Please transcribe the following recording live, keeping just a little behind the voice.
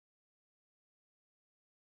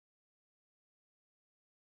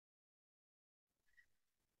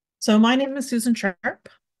So my name is Susan Sharpe.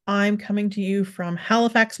 I'm coming to you from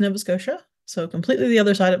Halifax, Nova Scotia, so completely the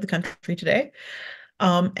other side of the country today.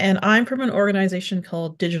 And I'm from an organization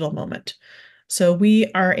called Digital Moment. So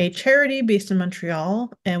we are a charity based in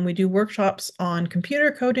Montreal, and we do workshops on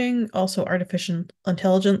computer coding, also artificial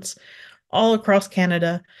intelligence, all across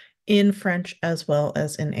Canada in French as well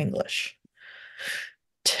as in English.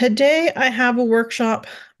 Today, I have a workshop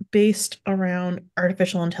based around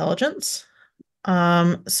artificial intelligence.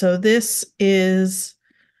 So this is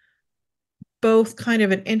both kind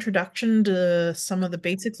of an introduction to some of the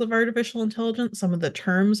basics of artificial intelligence, some of the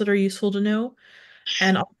terms that are useful to know,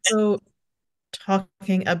 and also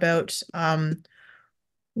talking about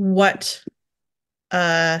what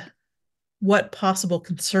uh, what possible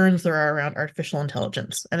concerns there are around artificial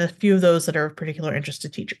intelligence, and a few of those that are of particular interest to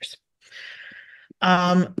teachers.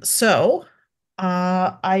 I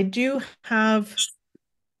do have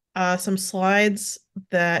some slides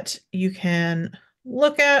that you can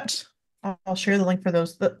look at. I'll share the link for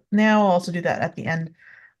those now. I'll also do that at the end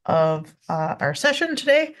of our session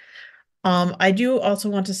today. I do also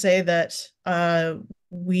want to say that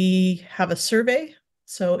we have a survey.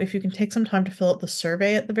 So if you can take some time to fill out the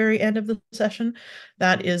survey at the very end of the session,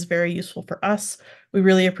 that is very useful for us. We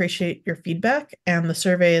really appreciate your feedback, and the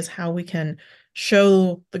survey is how we can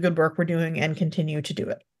show the good work we're doing and continue to do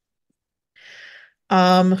it.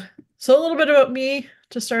 Um, so a little bit about me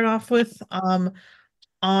to start off with.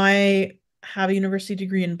 I have a university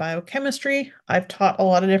degree in biochemistry. I've taught a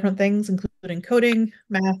lot of different things, including coding,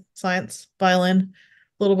 math, science, violin,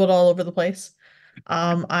 a little bit all over the place.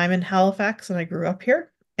 I'm in Halifax and I grew up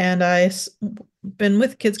here, and I've been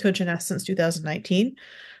with Kids Coach NS since 2019.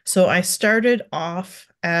 So I started off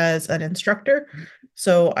as an instructor.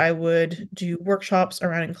 So I would do workshops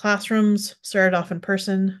around in classrooms, started off in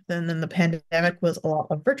person, then the pandemic was a lot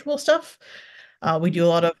of virtual stuff. We do a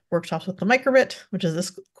lot of workshops with the microbit, which is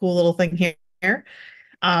this cool little thing here.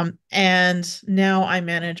 And now I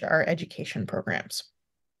manage our education programs.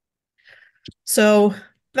 So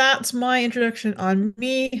that's my introduction on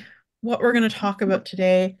me. What we're going to talk about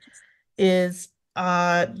today is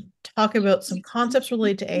talk about some concepts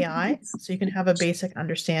related to AI so you can have a basic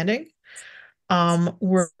understanding.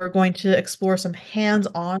 We're going to explore some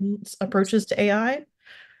hands-on approaches to AI.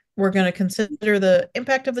 We're going to consider the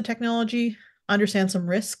impact of the technology, understand some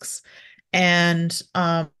risks, and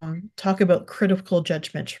talk about critical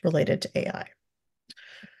judgment related to AI.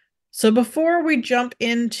 So before we jump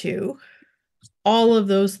into all of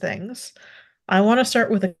those things, I want to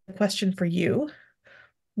start with a question for you.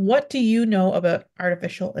 What do you know about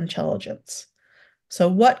artificial intelligence? So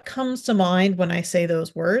what comes to mind when I say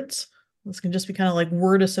those words? This can just be kind of like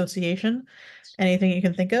word association, anything you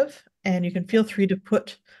can think of, and you can feel free to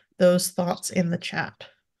put those thoughts in the chat.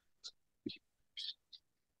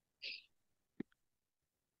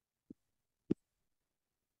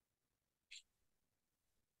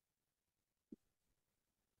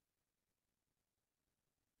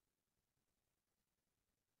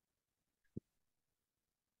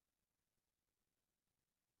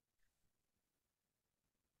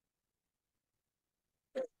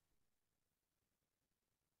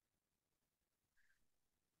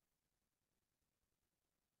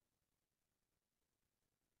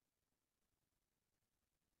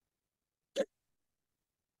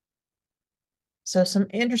 So some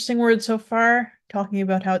interesting words so far, talking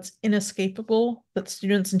about how it's inescapable that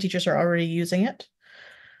students and teachers are already using it.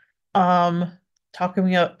 Um,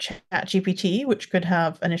 Talking about ChatGPT, which could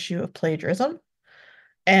have an issue of plagiarism,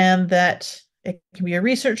 and that it can be a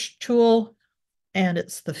research tool, and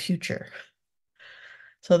it's the future.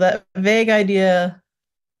 So that vague idea,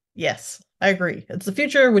 yes, I agree. It's the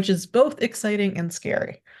future, which is both exciting and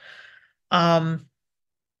scary. Um,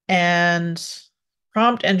 and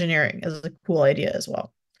prompt engineering is a cool idea as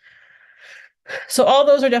well. So all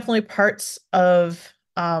those are definitely parts of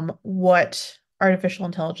what artificial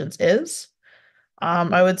intelligence is.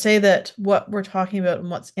 I would say that what we're talking about and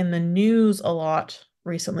what's in the news a lot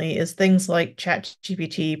recently is things like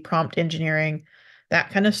ChatGPT, prompt engineering,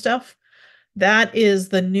 that kind of stuff. That is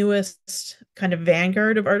the newest kind of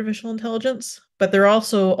vanguard of artificial intelligence, but there are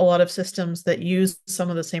also a lot of systems that use some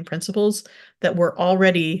of the same principles that were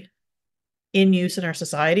already in use in our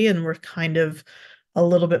society and were kind of a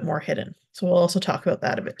little bit more hidden. So we'll also talk about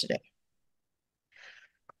that a bit today.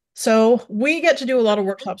 So we get to do a lot of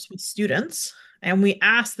workshops with students, and we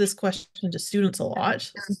ask this question to students a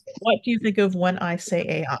lot. What do you think of when I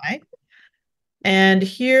say AI? And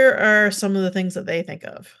here are some of the things that they think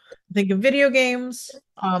of. Think of video games.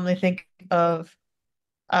 They think of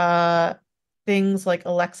uh, things like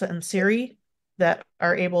Alexa and Siri that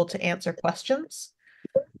are able to answer questions.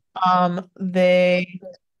 They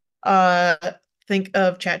uh think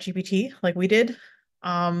of ChatGPT like we did.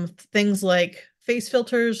 Things like face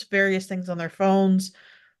filters, various things on their phones,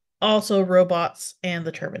 also robots and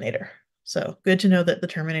the Terminator. So good to know that the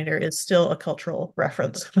Terminator is still a cultural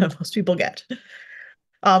reference that most people get.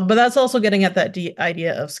 But that's also getting at that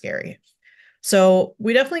idea of scary. So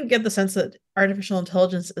we definitely get the sense that artificial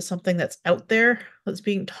intelligence is something that's out there, that's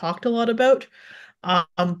being talked a lot about,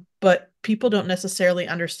 but people don't necessarily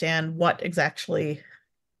understand what exactly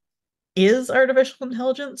is artificial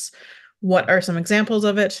intelligence, what are some examples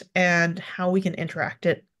of it, and how we can interact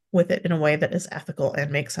with it in a way that is ethical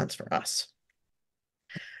and makes sense for us.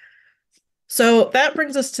 So that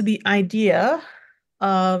brings us to the idea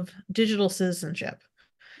of digital citizenship.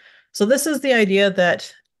 So this is the idea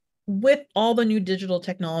that with all the new digital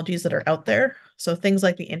technologies that are out there, so things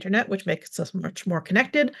like the internet, which makes us much more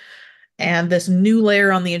connected, and this new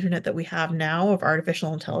layer on the internet that we have now of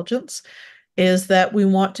artificial intelligence, is that we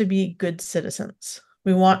want to be good citizens.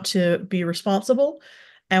 We want to be responsible,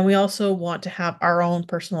 and we also want to have our own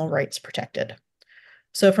personal rights protected.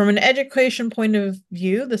 So, from an education point of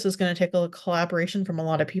view, this is going to take a collaboration from a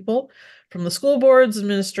lot of people, from the school boards,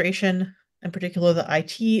 administration, in particular the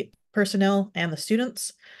IT personnel and the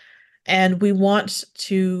students. And we want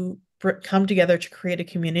to come together to create a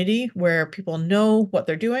community where people know what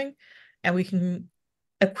they're doing and we can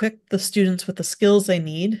equip the students with the skills they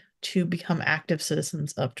need to become active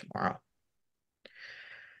citizens of tomorrow.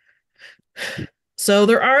 So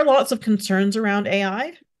there are lots of concerns around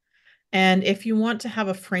AI. And if you want to have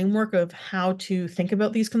a framework of how to think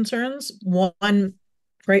about these concerns, one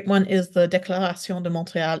great one is the Déclaration de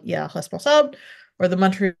Montréal IA Responsable, or the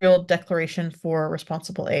Montreal Declaration for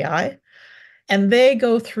Responsible AI. And they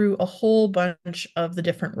go through a whole bunch of the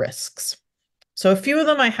different risks. So a few of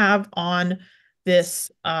them I have on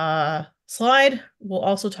this slide. We'll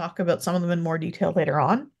also talk about some of them in more detail later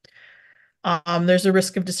on. There's a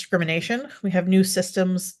risk of discrimination. We have new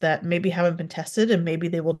systems that maybe haven't been tested and maybe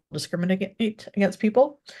they will discriminate against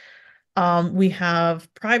people. We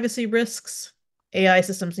have privacy risks. AI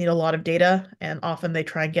systems need a lot of data and often they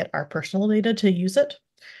try and get our personal data to use it.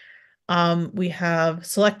 We have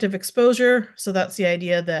selective exposure. So that's the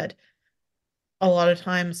idea that a lot of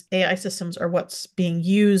times AI systems are what's being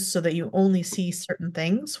used so that you only see certain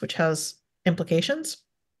things, which has implications.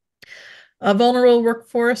 A vulnerable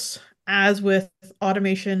workforce, as with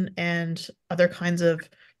automation and other kinds of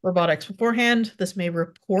robotics beforehand, this may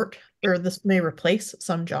replace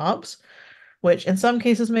some jobs, which in some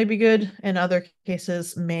cases may be good, in other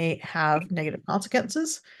cases may have negative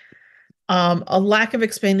consequences. A lack of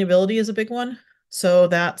explainability is a big one. So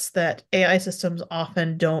that's that AI systems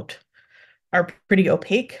often are pretty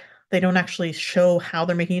opaque. They don't actually show how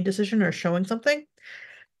they're making a decision or showing something.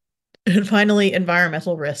 And finally,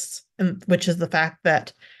 environmental risks, which is the fact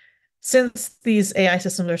that since these AI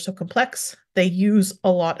systems are so complex, they use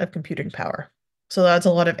a lot of computing power. So that's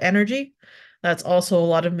a lot of energy. That's also a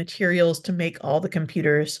lot of materials to make all the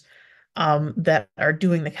computers that are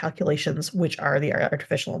doing the calculations, which are the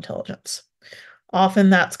artificial intelligence. Often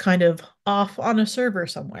that's kind of off on a server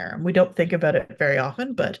somewhere, and we don't think about it very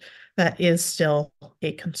often, but that is still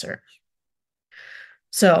a concern.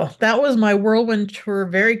 So that was my whirlwind tour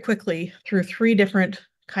very quickly through three different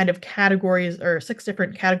kind of categories or six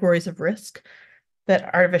different categories of risk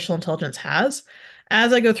that artificial intelligence has.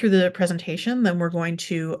 As I go through the presentation, then we're going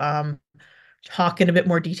to talk in a bit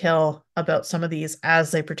more detail about some of these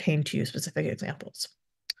as they pertain to specific examples.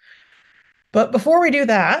 But before we do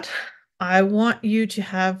that, I want you to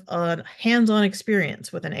have a hands-on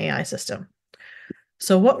experience with an AI system.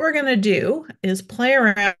 So what we're going to do is play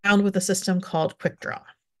around with a system called QuickDraw.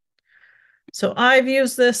 So I've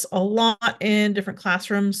used this a lot in different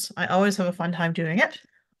classrooms. I always have a fun time doing it.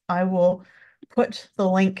 I will put the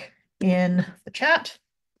link in the chat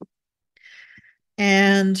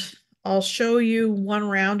and I'll show you one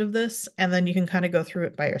round of this and then you can kind of go through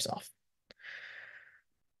it by yourself.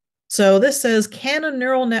 So this says, can a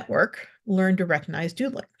neural network learn to recognize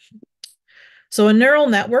doodling? So a neural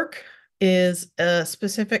network is a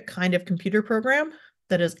specific kind of computer program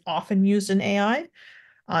that is often used in AI.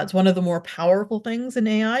 It's one of the more powerful things in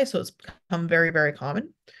AI, so it's become very, very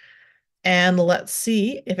common. And let's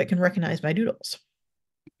see if it can recognize my doodles.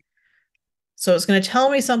 So it's going to tell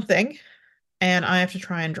me something, and I have to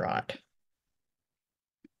try and draw it.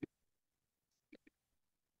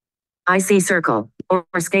 I see circle, or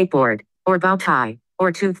skateboard, or bow tie,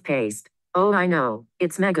 or toothpaste. Oh, I know,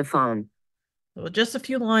 it's megaphone. So with just a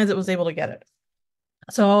few lines, it was able to get it.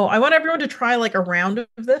 So I want everyone to try like a round of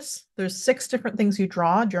this. There's 6 different things you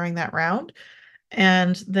draw during that round.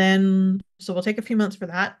 And then, so we'll take a few minutes for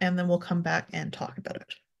that, and then we'll come back and talk about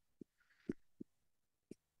it.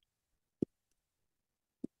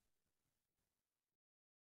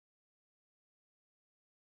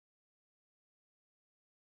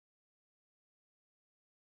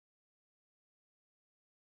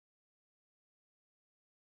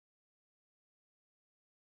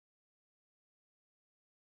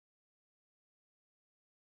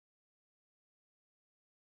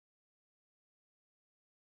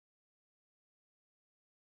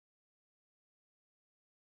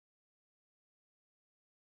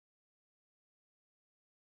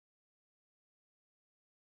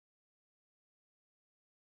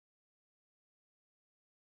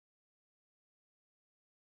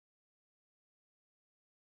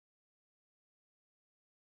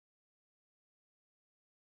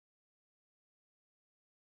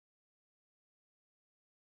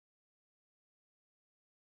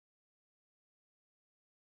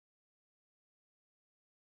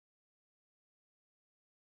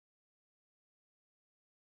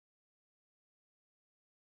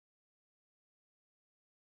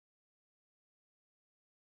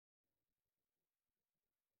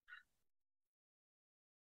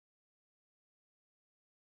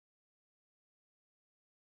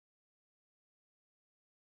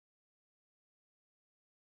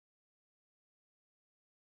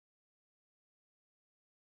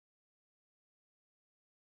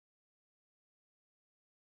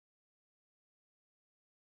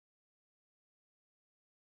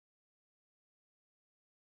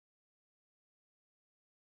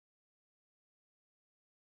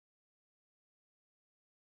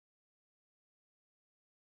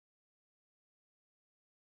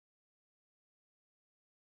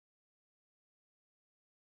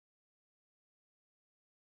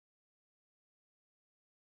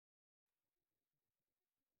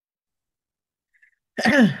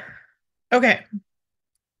 Okay,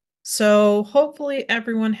 so hopefully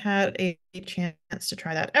everyone had a chance to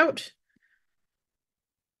try that out.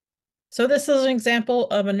 So this is an example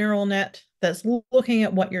of a neural net that's looking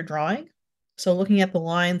at what you're drawing. So looking at the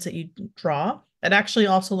lines that you draw, it actually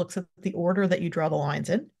also looks at the order that you draw the lines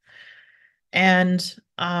in and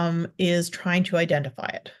is trying to identify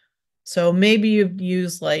it. So maybe you've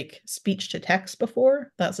used like speech to text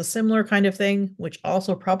before. That's a similar kind of thing, which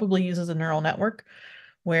also probably uses a neural network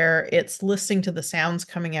where it's listening to the sounds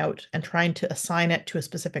coming out and trying to assign it to a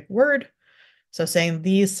specific word. So saying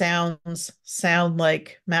these sounds sound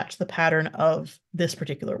like match the pattern of this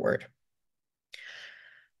particular word.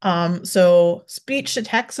 So speech to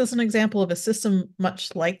text is an example of a system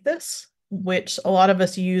much like this, which a lot of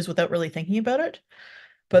us use without really thinking about it.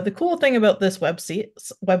 But the cool thing about this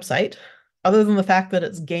website, other than the fact that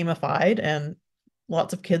it's gamified and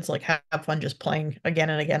lots of kids like have fun just playing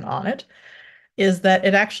again and again on it, is that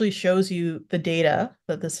it actually shows you the data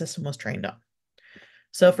that the system was trained on.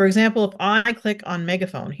 So for example, if I click on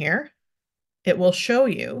megaphone here, it will show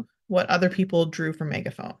you what other people drew for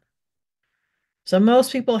megaphone. So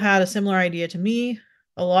most people had a similar idea to me.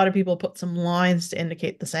 A lot of people put some lines to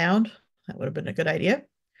indicate the sound. That would have been a good idea.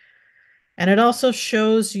 And it also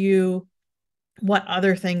shows you what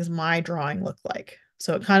other things my drawing looked like.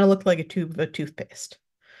 So it kind of looked like a tube of a toothpaste.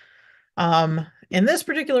 In this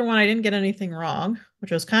particular one, I didn't get anything wrong,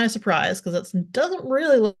 which I was kind of surprised because it doesn't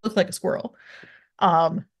really look like a squirrel.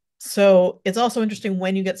 Um, so it's also interesting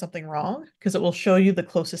when you get something wrong because it will show you the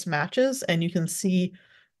closest matches and you can see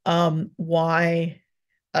why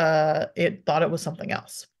it thought it was something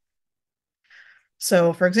else.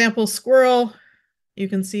 So for example, squirrel, you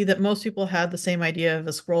can see that most people had the same idea of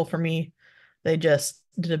a squirrel for me. They just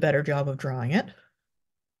did a better job of drawing it.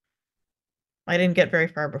 I didn't get very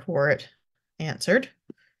far before it answered.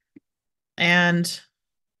 And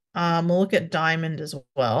we'll look at diamond as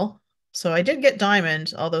well. So I did get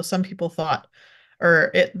diamond, although some people thought,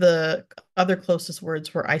 the other closest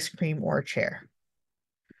words were ice cream or chair.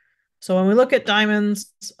 So when we look at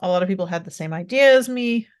diamonds, a lot of people had the same idea as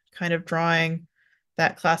me, kind of drawing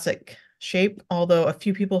that classic shape, although a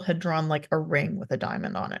few people had drawn like a ring with a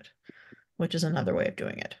diamond on it, which is another way of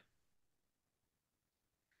doing it.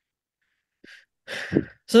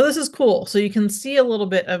 So this is cool. So you can see a little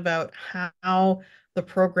bit about how the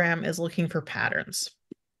program is looking for patterns.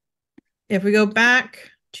 If we go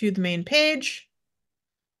back to the main page,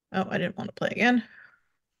 oh, I didn't want to play again.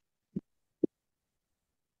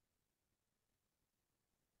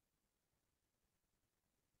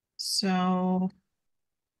 So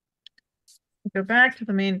go back to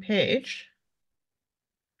the main page,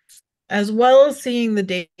 as well as seeing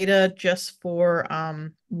the data just for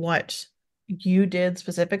what you did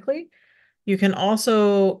specifically. You can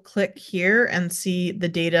also click here and see the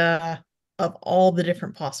data of all the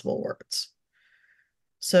different possible words.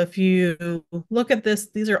 So if you look at this,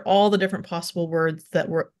 these are all the different possible words that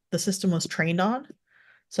the system was trained on.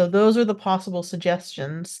 So those are the possible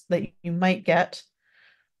suggestions that you might get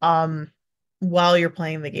um, while you're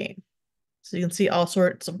playing the game. So you can see all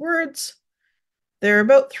sorts of words. There are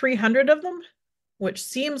about 300 of them, which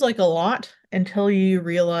seems like a lot until you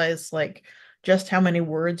realize like just how many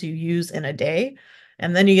words you use in a day.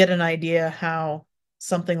 And then you get an idea how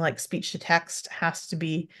something like speech to text has to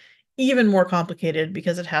be even more complicated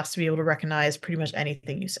because it has to be able to recognize pretty much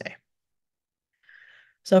anything you say.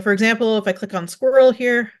 So for example, if I click on squirrel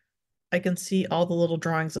here, I can see all the little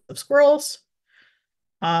drawings of squirrels.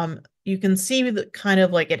 You can see that kind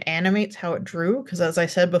of like it animates how it drew, because as I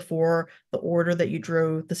said before, the order that you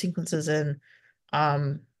drew the sequences in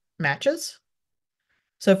um, matches.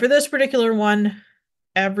 So for this particular one,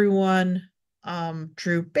 everyone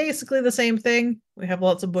drew basically the same thing. We have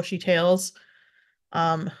lots of bushy tails.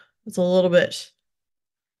 Um, it's a little bit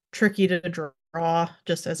tricky to draw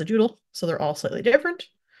just as a doodle, so they're all slightly different.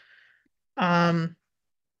 Um,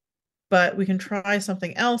 but we can try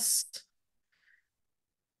something else.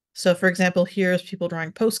 So for example, here's people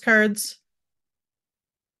drawing postcards.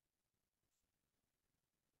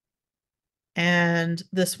 And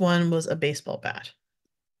this one was a baseball bat.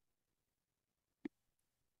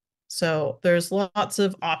 So there's lots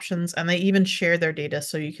of options, and they even share their data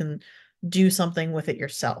so you can do something with it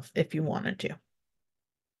yourself if you wanted to.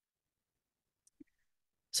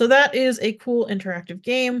 So that is a cool interactive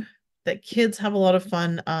game that kids have a lot of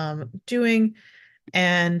fun doing,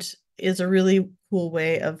 and is a really cool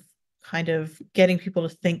way of kind of getting people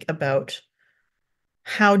to think about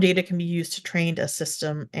how data can be used to train a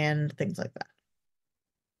system and things like that.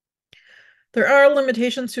 There are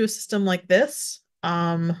limitations to a system like this.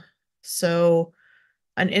 So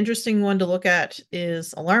an interesting one to look at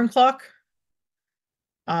is alarm clock.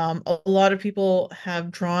 A lot of people have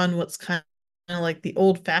drawn what's kind of like the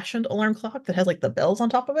old-fashioned alarm clock that has like the bells on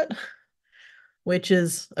top of it, which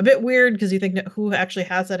is a bit weird because you think who actually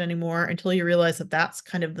has that anymore until you realize that that's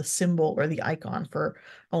kind of the symbol or the icon for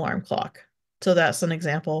alarm clock. So that's an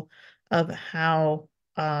example of how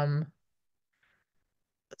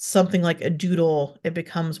something like a doodle, it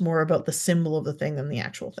becomes more about the symbol of the thing than the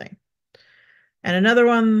actual thing. And another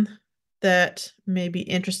one that may be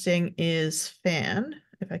interesting is fan,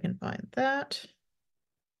 if I can find that.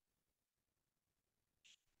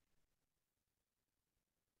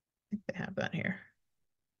 I think they have that here.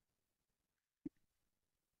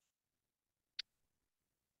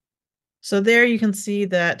 So there you can see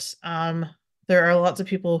that there are lots of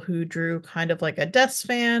people who drew kind of like a desk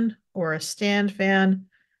fan or a stand fan,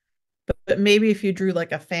 but maybe if you drew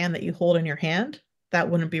like a fan that you hold in your hand, that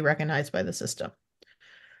wouldn't be recognized by the system.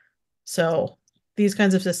 So these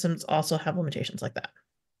kinds of systems also have limitations like that.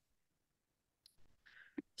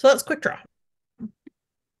 So that's quick draw.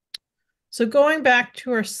 So going back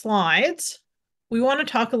to our slides, we want to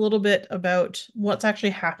talk a little bit about what's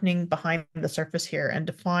actually happening behind the surface here and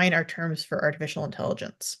define our terms for artificial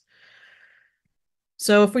intelligence.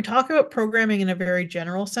 So if we talk about programming in a very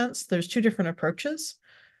general sense, there's two different approaches.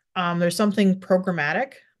 There's something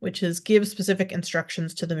programmatic, which is give specific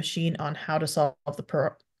instructions to the machine on how to solve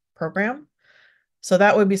the program. So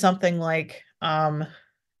that would be something like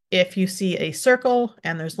if you see a circle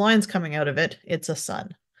and there's lines coming out of it, it's a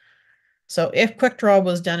sun. So if quick draw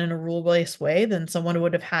was done in a rule-based way, then someone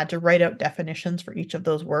would have had to write out definitions for each of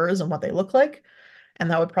those words and what they look like, and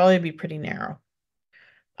that would probably be pretty narrow.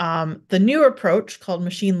 The new approach called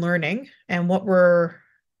machine learning, and what we're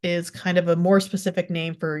is kind of a more specific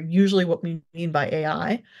name for usually what we mean by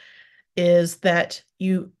AI, is that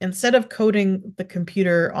you, instead of coding the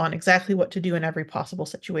computer on exactly what to do in every possible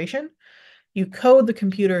situation, you code the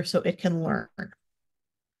computer so it can learn.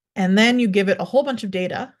 And then you give it a whole bunch of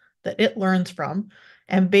data that it learns from.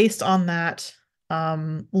 And based on that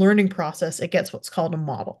learning process, it gets what's called a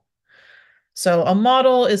model. So a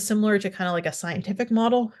model is similar to kind of like a scientific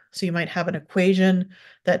model. So you might have an equation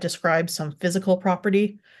that describes some physical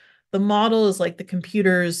property. The model is like the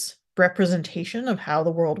computer's representation of how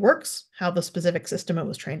the world works, how the specific system it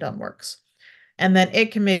was trained on works. And then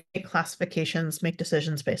it can make classifications, make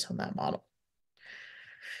decisions based on that model.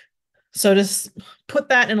 So to put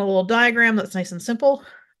that in a little diagram that's nice and simple,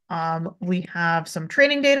 we have some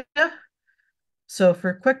training data. So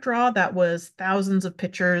for quick draw, that was thousands of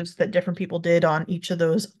pictures that different people did on each of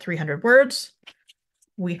those 300 words.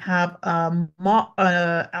 We have a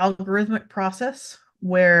algorithmic process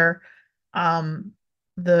where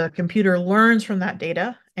the computer learns from that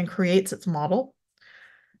data and creates its model.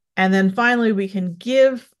 And then finally, we can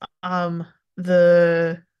give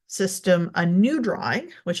the system a new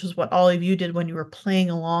drawing, which is what all of you did when you were playing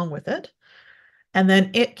along with it. And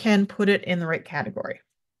then it can put it in the right category.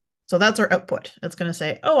 So that's our output. It's going to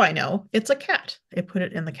say, oh, I know, it's a cat. It put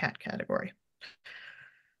it in the cat category.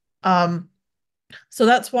 Um, so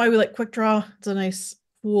that's why we like quick draw. It's a nice,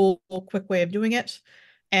 cool, quick way of doing it.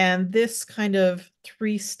 And this kind of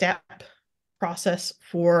three-step process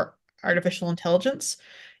for artificial intelligence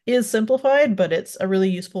is simplified, but it's a really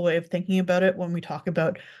useful way of thinking about it when we talk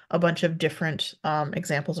about a bunch of different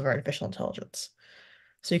examples of artificial intelligence.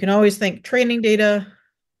 So you can always think training data,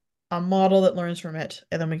 a model that learns from it,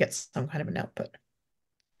 and then we get some kind of an output.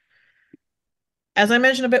 As I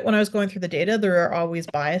mentioned a bit when I was going through the data, there are always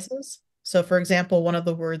biases. So for example, one of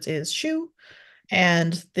the words is shoe,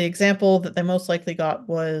 and the example that they most likely got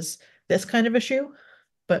was this kind of a shoe,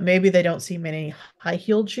 but maybe they don't see many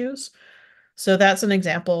high-heeled shoes. So that's an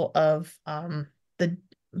example of the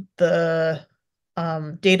the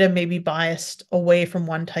data may be biased away from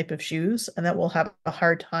one type of shoes, and that will have a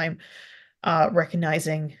hard time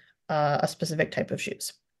recognizing a specific type of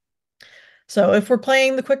shoes. So if we're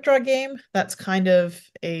playing the quick draw game, that's kind of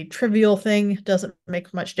a trivial thing, doesn't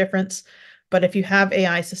make much difference. But if you have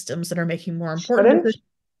AI systems that are making more important Pardon? decisions,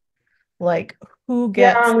 like who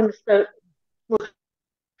Yeah, gets I'm going to start.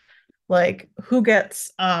 who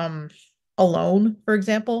gets a loan, for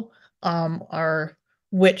example, or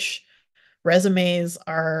which resumes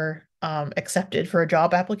are accepted for a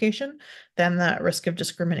job application, then that risk of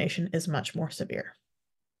discrimination is much more severe.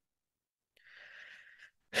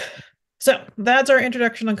 So that's our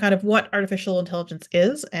introduction on kind of what artificial intelligence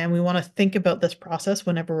is, and we want to think about this process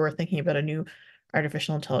whenever we're thinking about a new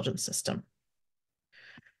artificial intelligence system.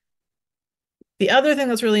 The other thing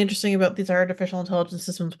that's really interesting about these artificial intelligence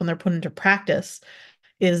systems when they're put into practice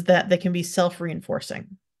is that they can be self-reinforcing.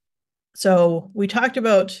 So we talked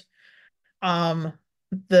about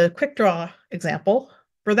the quick draw example.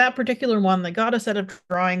 For that particular one, they got a set of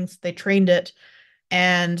drawings, they trained it,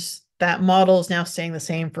 and that model is now staying the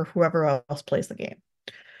same for whoever else plays the game.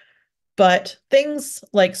 But things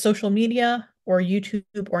like social media or YouTube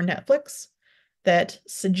or Netflix that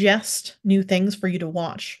suggest new things for you to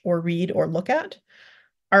watch or read or look at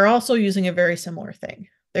are also using a very similar thing.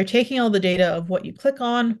 They're taking all the data of what you click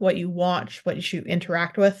on, what you watch, what you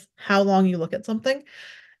interact with, how long you look at something,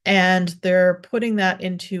 and they're putting that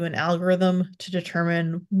into an algorithm to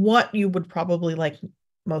determine what you would probably like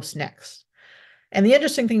most next. And the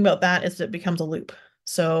interesting thing about that is that it becomes a loop.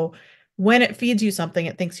 So when it feeds you something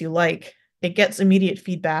it thinks you like, it gets immediate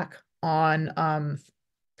feedback on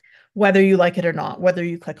whether you like it or not, whether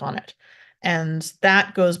you click on it. And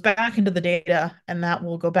that goes back into the data, and that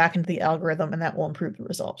will go back into the algorithm, and that will improve the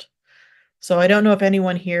result. So I don't know if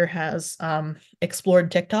anyone here has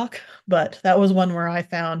explored TikTok, but that was one where I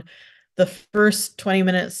found the first 20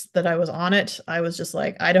 minutes that I was on it, I was just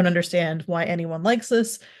like, I don't understand why anyone likes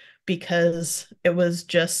this, because it was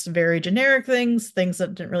just very generic things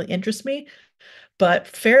that didn't really interest me. But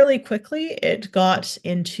fairly quickly, it got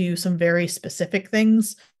into some very specific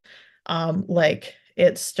things. Like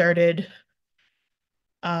it started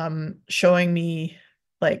showing me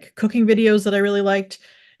like cooking videos that I really liked.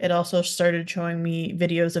 It also started showing me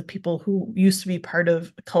videos of people who used to be part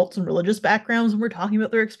of cults and religious backgrounds and were talking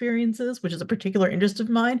about their experiences, which is a particular interest of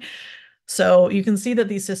mine. So you can see that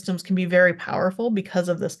these systems can be very powerful because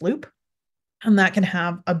of this loop, and that can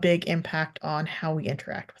have a big impact on how we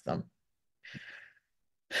interact with them.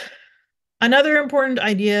 Another important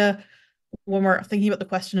idea when we're thinking about the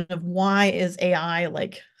question of why is AI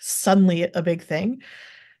like suddenly a big thing,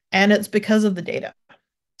 and it's because of the data.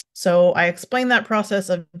 So I explained that process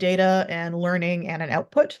of data and learning and an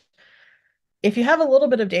output. If you have a little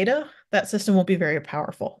bit of data, that system won't be very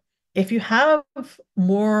powerful. If you have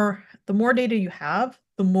more, the more data you have,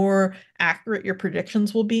 the more accurate your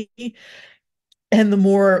predictions will be, and the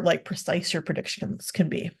more like precise your predictions can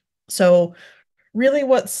be. So really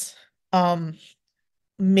what's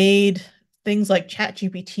made things like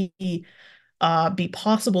ChatGPT be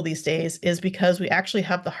possible these days is because we actually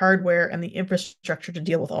have the hardware and the infrastructure to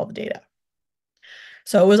deal with all the data.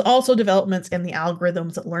 So it was also developments in the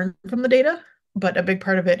algorithms that learn from the data, but a big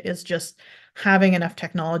part of it is just having enough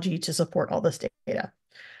technology to support all this data.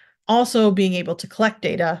 Also being able to collect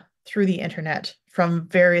data through the internet from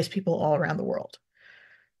various people all around the world.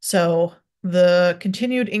 So the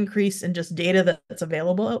continued increase in just data that's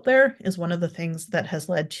available out there is one of the things that has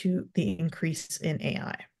led to the increase in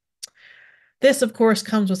AI. This, of course,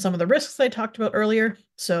 comes with some of the risks I talked about earlier.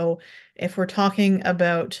 So if we're talking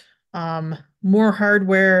about more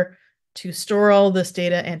hardware to store all this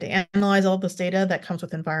data and to analyze all this data, that comes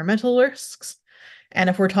with environmental risks. And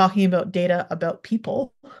if we're talking about data about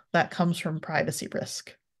people, that comes from privacy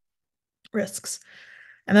risks.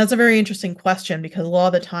 And that's a very interesting question because a lot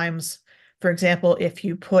of the times, for example, if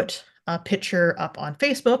you put a picture up on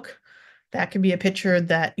Facebook, that can be a picture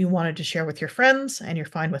that you wanted to share with your friends and you're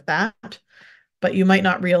fine with that. But you might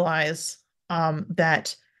not realize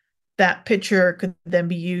that that picture could then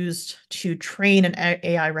be used to train an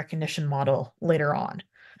AI recognition model later on.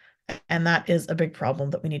 And that is a big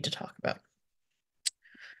problem that we need to talk about.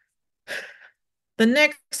 The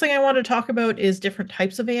next thing I want to talk about is different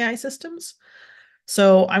types of AI systems.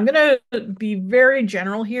 So I'm going to be very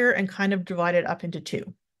general here and kind of divide it up into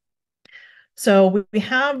two. So we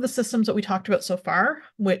have the systems that we talked about so far,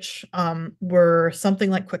 which were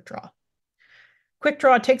something like QuickDraw.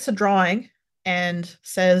 QuickDraw takes a drawing and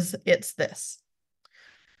says it's this.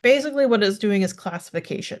 Basically, what it's doing is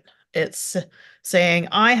classification. It's saying,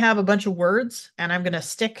 I have a bunch of words and I'm going to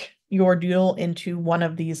stick your doodle into one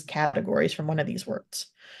of these categories from one of these words.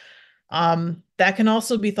 That can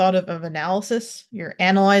also be thought of analysis. You're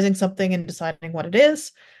analyzing something and deciding what it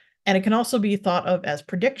is. And it can also be thought of as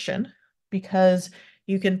prediction because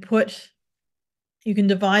you can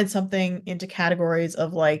divide something into categories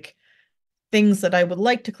of like things that I would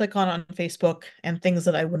like to click on Facebook and things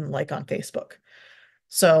that I wouldn't like on Facebook.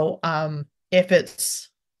 So if it's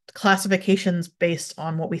classifications based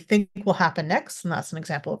on what we think will happen next, then that's an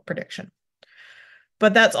example of prediction.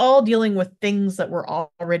 But that's all dealing with things that were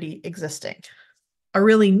already existing. A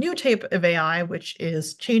really new type of AI, which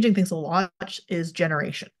is changing things a lot, is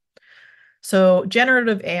generation. So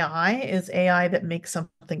generative AI is AI that makes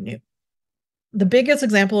something new. The biggest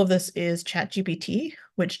example of this is ChatGPT,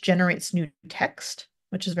 which generates new text,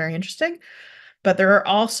 which is very interesting. But there are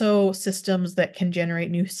also systems that can generate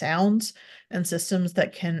new sounds and systems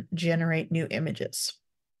that can generate new images.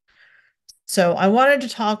 So I wanted to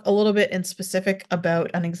talk a little bit in specific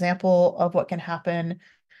about an example of what can happen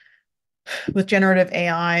with generative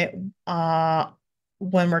AI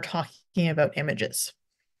when we're talking about images.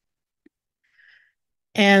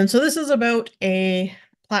 And so this is about a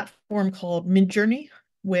platform called Midjourney,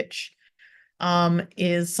 which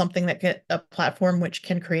is something that a platform which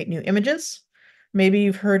can create new images. Maybe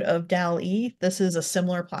you've heard of DALL-E. This is a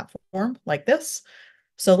similar platform like this.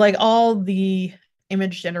 So like all the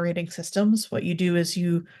image generating systems, what you do is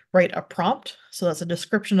you write a prompt. So that's a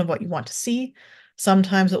description of what you want to see.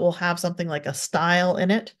 Sometimes it will have something like a style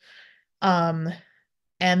in it. And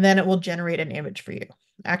then it will generate an image for you.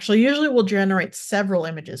 Actually, usually we'll generate several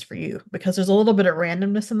images for you because there's a little bit of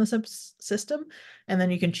randomness in the system, and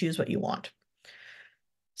then you can choose what you want.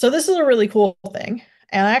 So this is a really cool thing.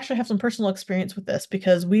 And I actually have some personal experience with this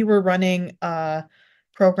because we were running a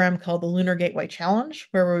program called the Lunar Gateway Challenge,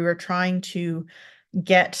 where we were trying to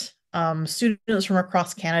get students from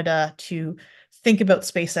across Canada to think about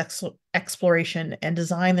space exploration and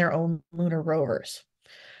design their own lunar rovers.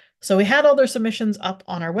 So we had all their submissions up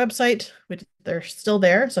on our website, which they're still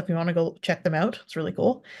there. So if you want to go check them out, it's really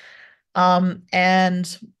cool.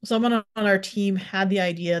 And someone on our team had the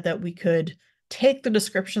idea that we could take the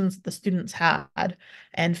descriptions the students had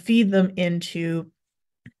and feed them into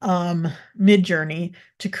Midjourney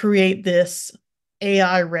to create this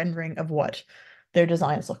AI rendering of what their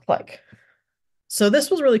designs looked like. So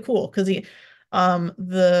this was really cool because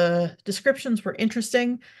the descriptions were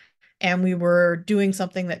interesting and we were doing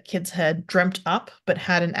something that kids had dreamt up but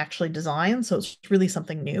hadn't actually designed. So it's really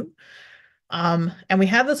something new. And we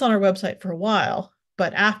had this on our website for a while,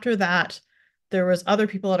 but after that, there was other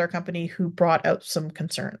people at our company who brought out some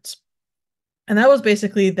concerns. And that was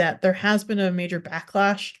basically that there has been a major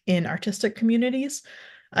backlash in artistic communities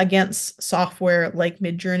against software like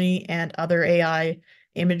Midjourney and other AI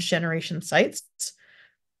image generation sites,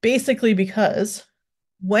 basically because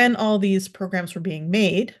when all these programs were being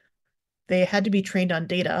made, they had to be trained on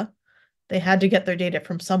data. They had to get their data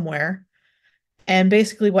from somewhere. And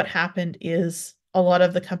basically what happened is a lot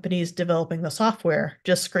of the companies developing the software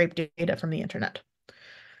just scraped data from the internet.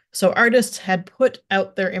 So artists had put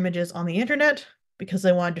out their images on the internet because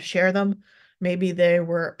they wanted to share them. Maybe they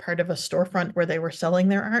were part of a storefront where they were selling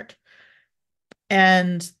their art.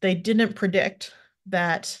 And they didn't predict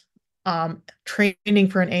that training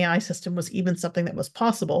for an AI system was even something that was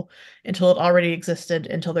possible until it already existed,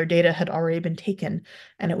 until their data had already been taken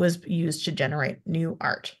and it was used to generate new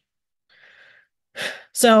art.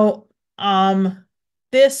 So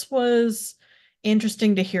this was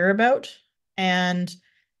interesting to hear about, and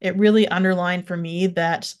it really underlined for me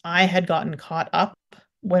that I had gotten caught up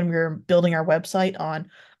when we were building our website on,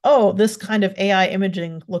 oh, this kind of AI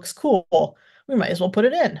imaging looks cool. We might as well put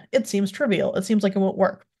it in. It seems trivial. It seems like it won't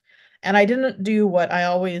work. And I didn't do what I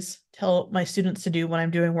always tell my students to do when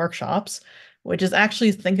I'm doing workshops, which is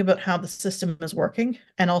actually think about how the system is working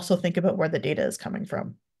and also think about where the data is coming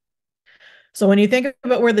from. So when you think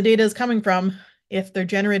about where the data is coming from, if they're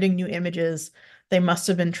generating new images, they must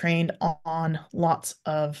have been trained on lots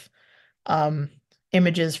of um,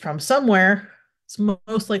 images from somewhere. It's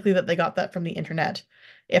most likely that they got that from the internet.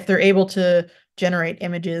 If they're able to generate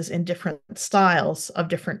images in different styles of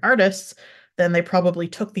different artists, then they probably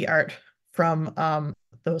took the art from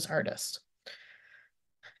those artists.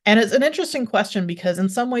 And it's an interesting question because in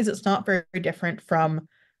some ways it's not very different from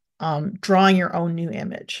drawing your own new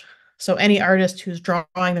image. So any artist who's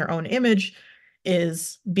drawing their own image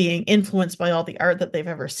is being influenced by all the art that they've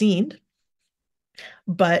ever seen.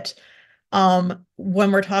 But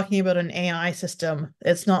when we're talking about an AI system,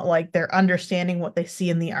 it's not like they're understanding what they see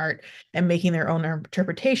in the art and making their own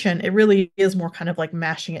interpretation. It really is more kind of like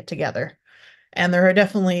mashing it together. And there are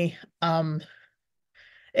definitely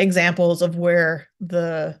examples of where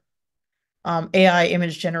the AI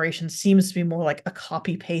image generation seems to be more like a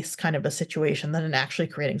copy paste kind of a situation than in actually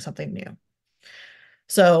creating something new.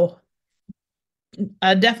 So,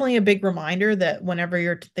 definitely a big reminder that whenever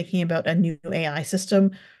you're thinking about a new AI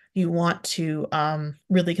system, you want to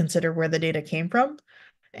really consider where the data came from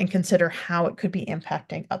and consider how it could be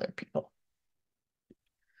impacting other people.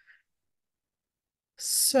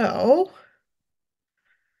 So,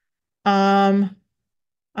 um,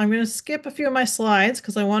 I'm going to skip a few of my slides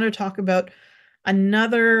because I want to talk about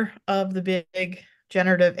another of the big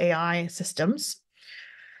generative AI systems,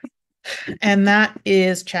 and that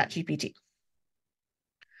is ChatGPT.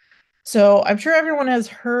 So I'm sure everyone has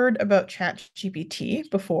heard about ChatGPT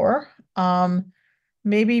before.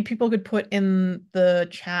 Maybe people could put in the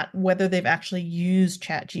chat whether they've actually used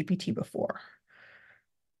ChatGPT before.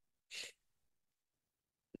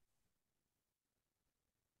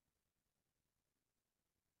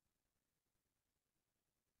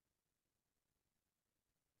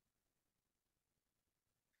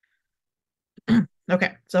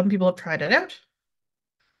 Okay, some people have tried it out.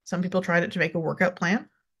 Some people tried it to make a workout plan.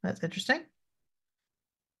 That's interesting.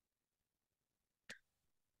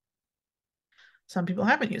 Some people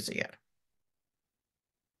haven't used it yet.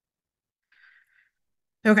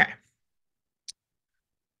 Okay,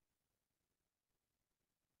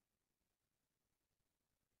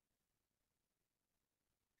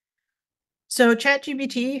 so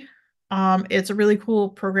ChatGPT, it's a really cool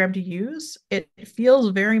program to use. It feels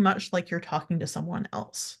very much like you're talking to someone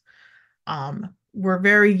else. We're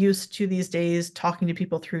very used to these days talking to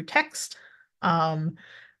people through text.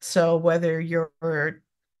 So whether you're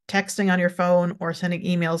texting on your phone or sending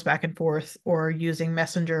emails back and forth or using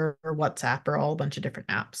Messenger or WhatsApp or all a bunch of different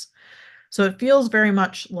apps. So it feels very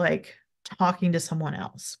much like talking to someone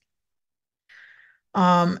else.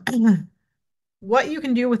 Um, what you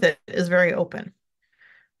can do with it is very open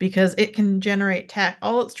because it can generate text.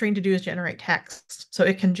 All it's trained to do is generate text. So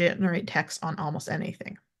it can generate text on almost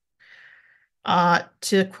anything.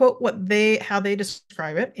 To quote how they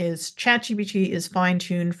describe it is ChatGPT is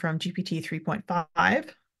fine-tuned from GPT 3.5,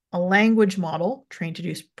 a language model trained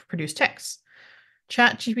to produce text.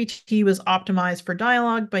 ChatGPT was optimized for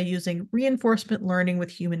dialogue by using reinforcement learning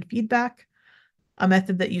with human feedback, a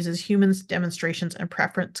method that uses humans, demonstrations, and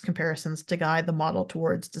preference comparisons to guide the model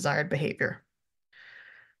towards desired behavior.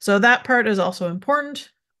 So that part is also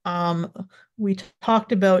important. Um, we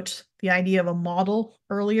talked about the idea of a model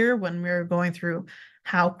earlier when we were going through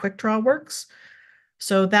how Quick Draw works.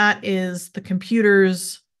 So that is the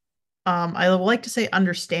computer's, I like to say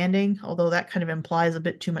understanding, although that kind of implies a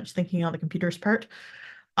bit too much thinking on the computer's part,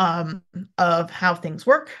 um, of how things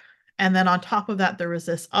work. And then on top of that, there was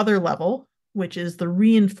this other level, which is the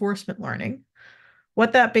reinforcement learning.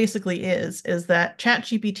 What that basically is that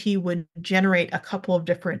ChatGPT would generate a couple of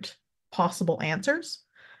different possible answers.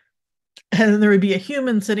 And then there would be a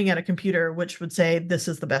human sitting at a computer, which would say, this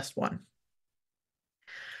is the best one.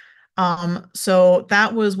 So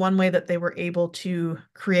that was one way that they were able to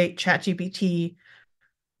create ChatGPT,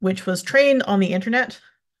 which was trained on the internet,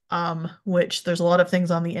 which there's a lot of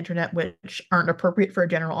things on the internet which aren't appropriate for a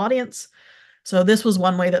general audience. So this was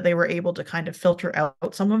one way that they were able to kind of filter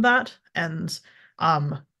out some of that and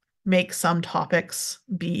make some topics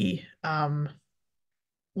be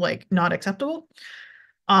like not acceptable.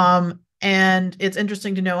 And it's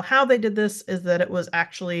interesting to know how they did this is that it was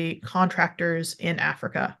actually contractors in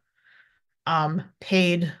Africa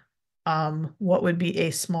paid what would be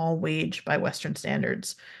a small wage by Western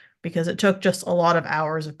standards because it took just a lot of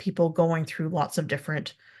hours of people going through lots of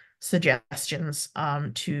different suggestions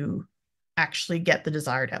to actually get the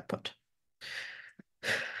desired output.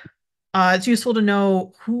 It's useful to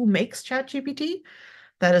know who makes ChatGPT.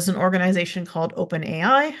 That is an organization called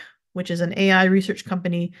OpenAI, which is an AI research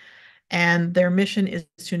company, and their mission is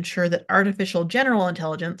to ensure that artificial general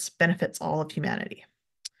intelligence benefits all of humanity.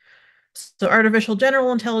 So artificial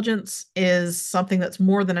general intelligence is something that's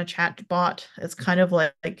more than a chat bot. It's kind of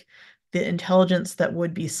like the intelligence that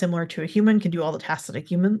would be similar to a human, can do all the tasks that a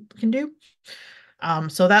human can do.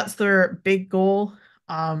 So that's their big goal.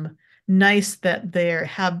 Nice that they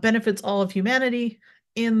have benefits all of humanity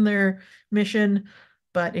in their mission.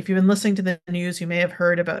 But if you've been listening to the news, you may have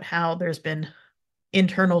heard about how there's been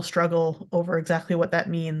internal struggle over exactly what that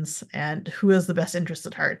means and who has the best interest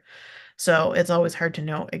at heart. So it's always hard to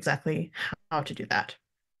know exactly how to do that.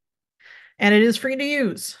 And it is free to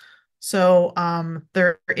use. So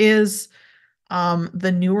there is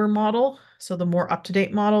the newer model, so the more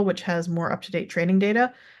up-to-date model, which has more up-to-date training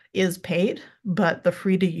data, is paid, but the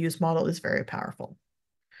free-to-use model is very powerful.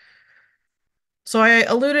 So I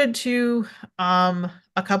alluded to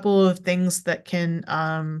a couple of things that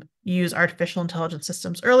can use artificial intelligence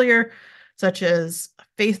systems earlier, such as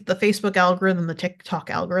the Facebook algorithm, the TikTok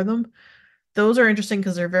algorithm. Those are interesting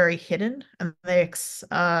because they're very hidden and they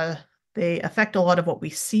affect a lot of what we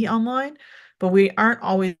see online, but we aren't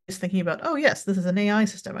always thinking about, oh yes, this is an AI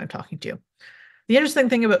system I'm talking to. The interesting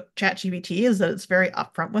thing about ChatGPT is that it's very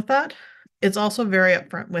upfront with that. It's also very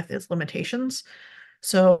upfront with its limitations.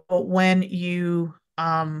 So when you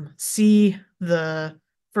see the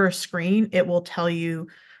first screen, it will tell you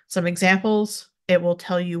some examples, it will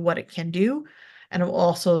tell you what it can do, and it will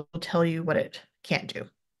also tell you what it can't do.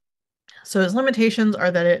 So its limitations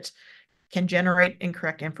are that it can generate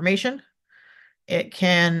incorrect information. It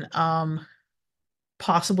can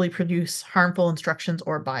possibly produce harmful instructions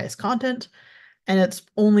or biased content, and it's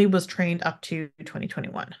only was trained up to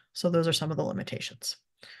 2021. So those are some of the limitations.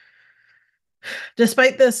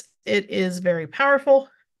 Despite this, it is very powerful.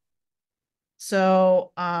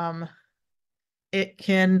 So it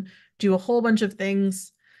can do a whole bunch of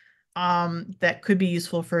things that could be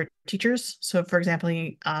useful for teachers. So for example,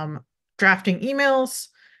 drafting emails.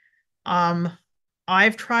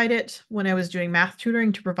 I've tried it when I was doing math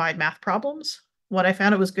tutoring to provide math problems. What I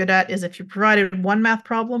found it was good at is if you provided one math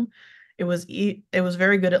problem, it was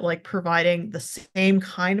very good at like providing the same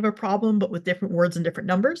kind of a problem but with different words and different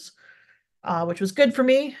numbers, which was good for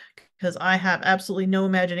me because I have absolutely no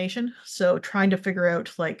imagination. So trying to figure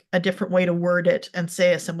out like a different way to word it and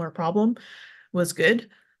say a similar problem was good,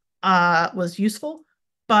 was useful,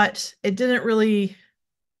 but it didn't really.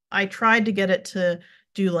 I tried to get it to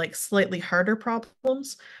do like slightly harder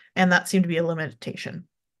problems, and that seemed to be a limitation.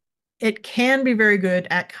 It can be very good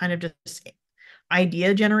at kind of just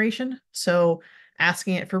idea generation. So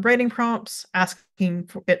asking it for writing prompts, asking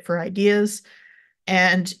it for ideas,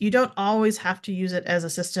 and you don't always have to use it as a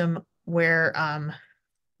system where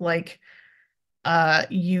like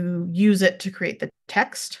you use it to create the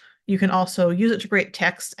text. You can also use it to create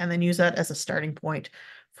text and then use that as a starting point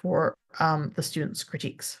for the students'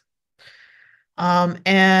 critiques.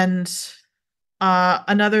 And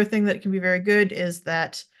another thing that can be very good is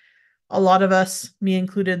that a lot of us, me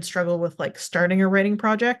included, struggle with like starting a writing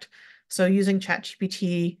project. So using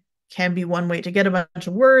ChatGPT can be one way to get a bunch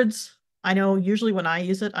of words. I know usually when I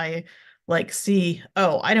use it, I like see,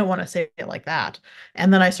 oh, I don't want to say it like that.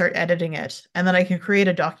 And then I start editing it. And then I can create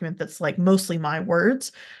a document that's like mostly my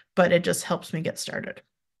words, but it just helps me get started.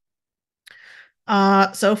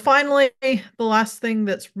 So finally, the last thing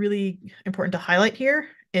that's really important to highlight here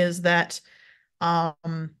is that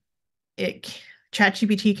um, it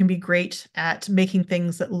ChatGPT can be great at making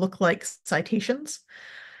things that look like citations.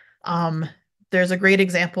 Um, there's a great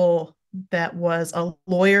example that was a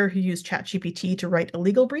lawyer who used ChatGPT to write a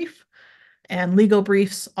legal brief, and legal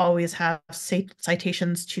briefs always have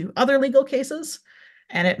citations to other legal cases,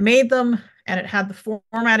 and it made them and it had the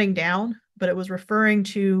formatting down, but it was referring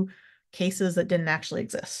to cases that didn't actually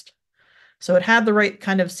exist. So it had the right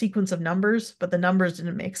kind of sequence of numbers, but the numbers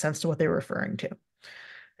didn't make sense to what they were referring to.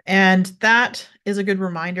 And that is a good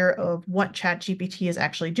reminder of what ChatGPT is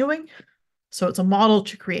actually doing. So it's a model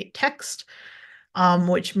to create text,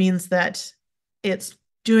 which means that it's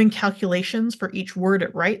doing calculations for each word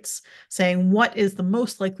it writes, saying what is the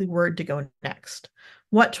most likely word to go next?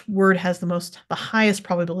 What word has the highest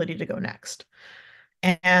probability to go next?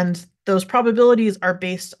 And those probabilities are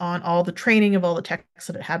based on all the training of all the texts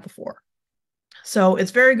that it had before. So it's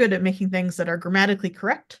very good at making things that are grammatically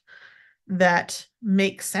correct, that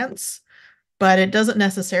make sense, but it doesn't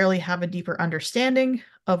necessarily have a deeper understanding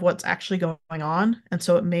of what's actually going on. And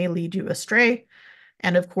so it may lead you astray.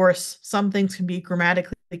 And of course, some things can be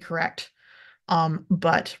grammatically correct,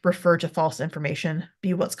 but refer to false information,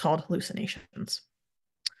 be what's called hallucinations.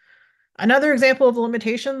 Another example of the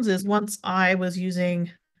limitations is once I was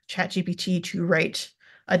using ChatGPT to write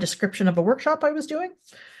a description of a workshop I was doing,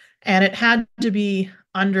 and it had to be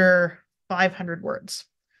under 500 words.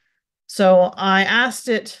 So I asked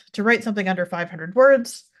it to write something under 500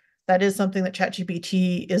 words. That is something that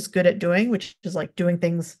ChatGPT is good at doing, which is like doing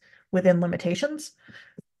things within limitations.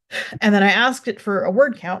 And then I asked it for a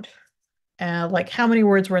word count, like how many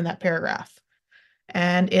words were in that paragraph.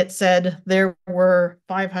 And it said there were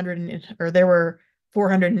 500 or there were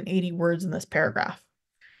 480 words in this paragraph.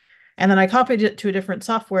 And then I copied it to a different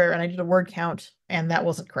software and I did a word count, and that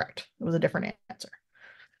wasn't correct. It was a different answer.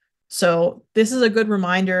 So this is a good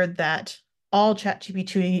reminder that all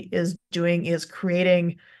ChatGPT is doing is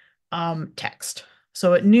creating text.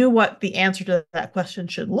 So it knew what the answer to that question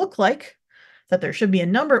should look like, that there should be a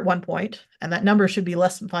number at one point, and that number should be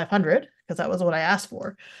less than 500, because that was what I asked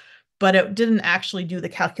for. But it didn't actually do the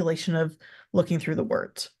calculation of looking through the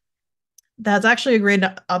words. That's actually a great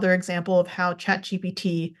other example of how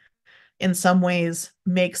ChatGPT, in some ways,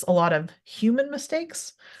 makes a lot of human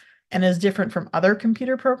mistakes and is different from other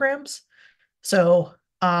computer programs. So,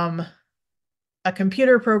 a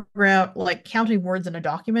computer program, like counting words in a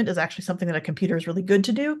document, is actually something that a computer is really good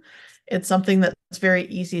to do. It's something that's very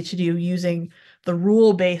easy to do using the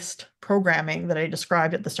rule-based programming that I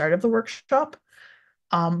described at the start of the workshop.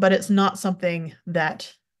 But it's not something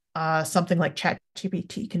that something like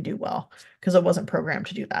ChatGPT can do well, because it wasn't programmed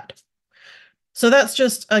to do that. So that's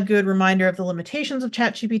just a good reminder of the limitations of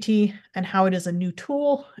ChatGPT and how it is a new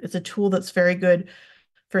tool. It's a tool that's very good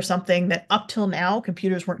for something that up till now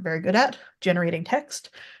computers weren't very good at, generating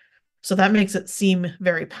text. So that makes it seem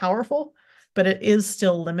very powerful, but it is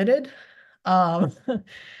still limited. Um,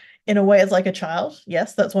 in a way, it's like a child.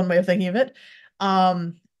 Yes, that's one way of thinking of it.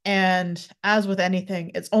 And as with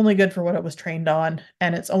anything, it's only good for what it was trained on,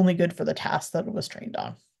 and it's only good for the task that it was trained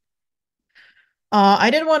on. I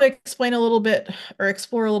did want to explain a little bit or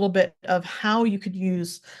explore a little bit of how you could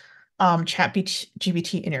use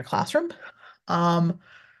ChatGPT in your classroom. Um,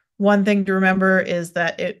 One thing to remember is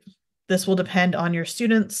that this will depend on your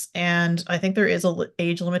students, and I think there is a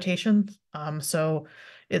age limitation. So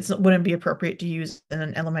it wouldn't be appropriate to use in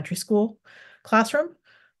an elementary school classroom.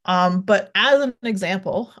 But as an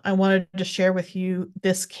example, I wanted to share with you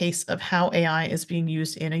this case of how AI is being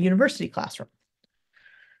used in a university classroom.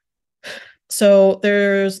 So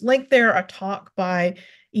there's linked there a talk by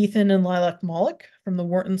Ethan and Lilac Malik from the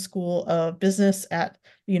Wharton School of Business at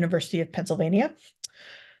the University of Pennsylvania.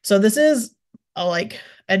 So this is like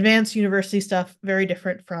advanced university stuff, very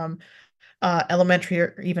different from elementary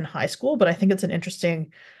or even high school, but I think it's an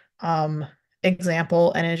interesting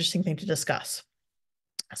example and an interesting thing to discuss.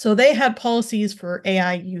 So they had policies for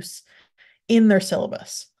AI use in their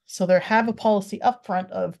syllabus. So they have a policy up front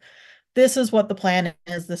of this is what the plan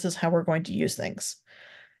is, this is how we're going to use things.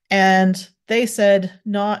 And they said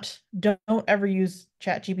not don't ever use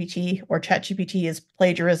ChatGPT, or ChatGPT is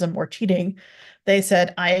plagiarism or cheating. They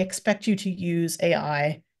said, I expect you to use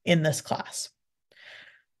AI in this class.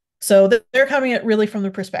 So they're coming at really from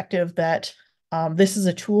the perspective that this is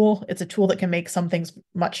a tool. It's a tool that can make some things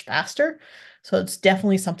much faster. So it's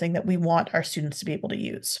definitely something that we want our students to be able to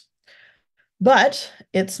use. But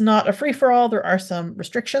it's not a free-for-all. There are some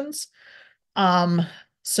restrictions.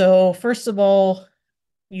 So first of all,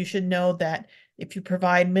 you should know that if you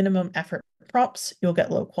provide minimum effort prompts, you'll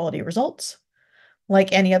get low quality results.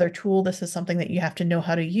 Like any other tool, this is something that you have to know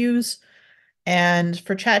how to use. And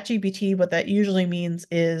for ChatGPT, what that usually means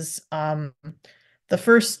is the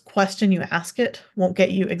first question you ask it won't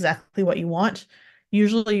get you exactly what you want.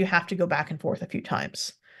 Usually you have to go back and forth a few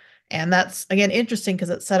times. And that's, again, interesting because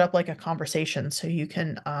it's set up like a conversation. So you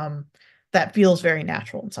can, that feels very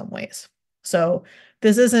natural in some ways. So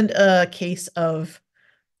this isn't a case of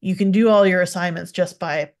you can do all your assignments just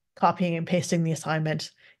by copying and pasting the assignment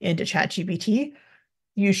into ChatGPT.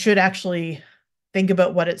 You should actually think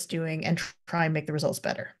about what it's doing and try and make the results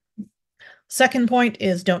better. Second point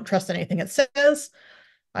is don't trust anything it says.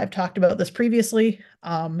 I've talked about this previously.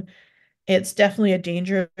 It's definitely a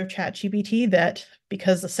danger of ChatGPT that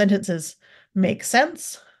because the sentences make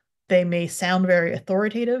sense, they may sound very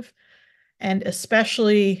authoritative. And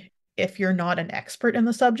especially if you're not an expert in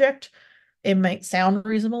the subject, it might sound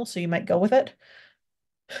reasonable, so you might go with it.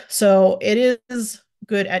 So it is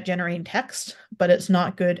good at generating text, but it's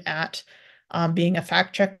not good at being a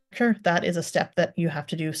fact checker. That is a step that you have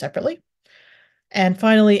to do separately. And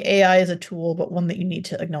finally, AI is a tool, but one that you need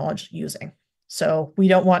to acknowledge using. So we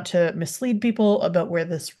don't want to mislead people about where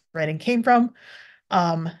this writing came from.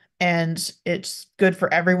 And it's good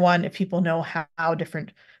for everyone if people know how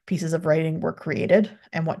different pieces of writing were created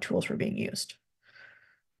and what tools were being used.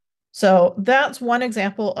 So that's one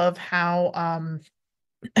example of how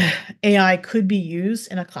AI could be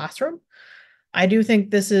used in a classroom. I do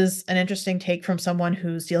think this is an interesting take from someone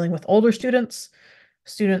who's dealing with older students,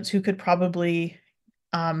 students who could probably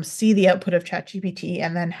see the output of ChatGPT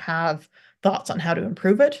and then have thoughts on how to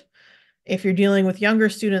improve it. If you're dealing with younger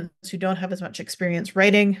students who don't have as much experience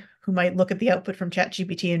writing, who might look at the output from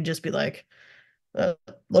ChatGPT and just be like,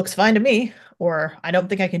 looks fine to me, or I don't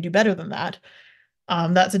think I can do better than that.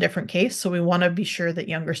 That's a different case. So we want to be sure that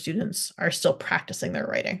younger students are still practicing their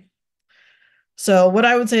writing. So what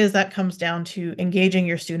I would say is that comes down to engaging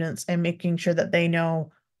your students and making sure that they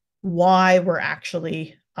know why we're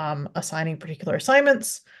actually assigning particular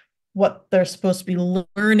assignments, what they're supposed to be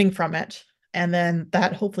learning from it, and then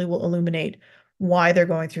that hopefully will illuminate why they're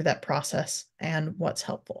going through that process and what's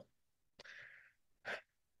helpful.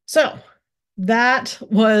 So that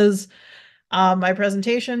was my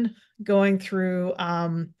presentation going through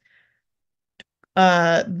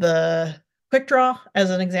the Quick Draw as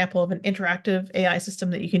an example of an interactive AI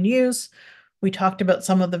system that you can use. We talked about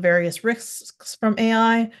some of the various risks from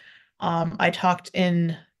AI. I talked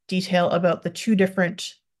in detail about the two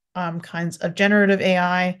different kinds of generative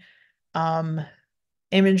AI,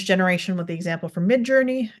 image generation with the example from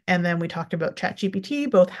Midjourney, and then we talked about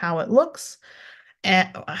ChatGPT, both how it looks and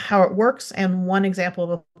how it works, and one example of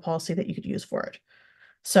a policy that you could use for it.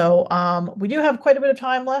 So we do have quite a bit of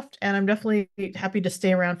time left, and I'm definitely happy to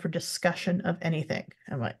stay around for discussion of anything.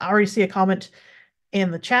 And I already see a comment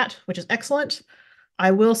in the chat, which is excellent.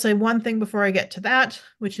 I will say one thing before I get to that,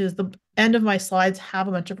 which is the end of my slides have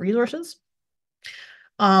a bunch of resources.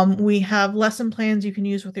 We have lesson plans you can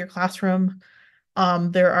use with your classroom.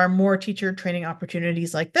 There are more teacher training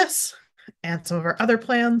opportunities like this and some of our other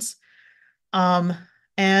plans.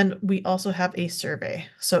 And we also have a survey.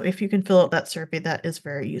 So if you can fill out that survey, that is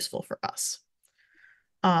very useful for us.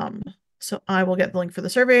 So I will get the link for the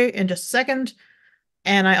survey in just a second.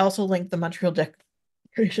 And I also linked the Montreal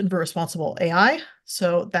Declaration for Responsible AI.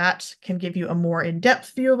 So that can give you a more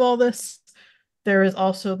in-depth view of all this. There is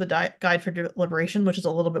also the Guide for Deliberation, which is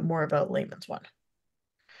a little bit more about layman's one.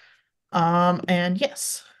 And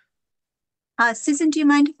yes. Susan, do you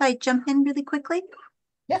mind if I jump in really quickly?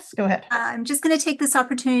 Yes, go ahead. I'm just going to take this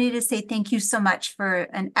opportunity to say thank you so much for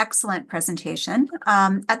an excellent presentation.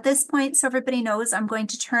 At this point, so everybody knows, I'm going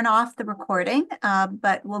to turn off the recording,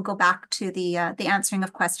 but we'll go back to the answering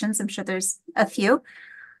of questions. I'm sure there's a few.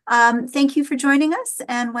 Thank you for joining us.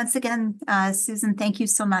 And once again, Susan, thank you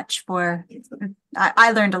so much for,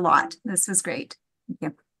 I learned a lot. This was great.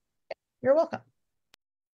 Thank you. You're welcome.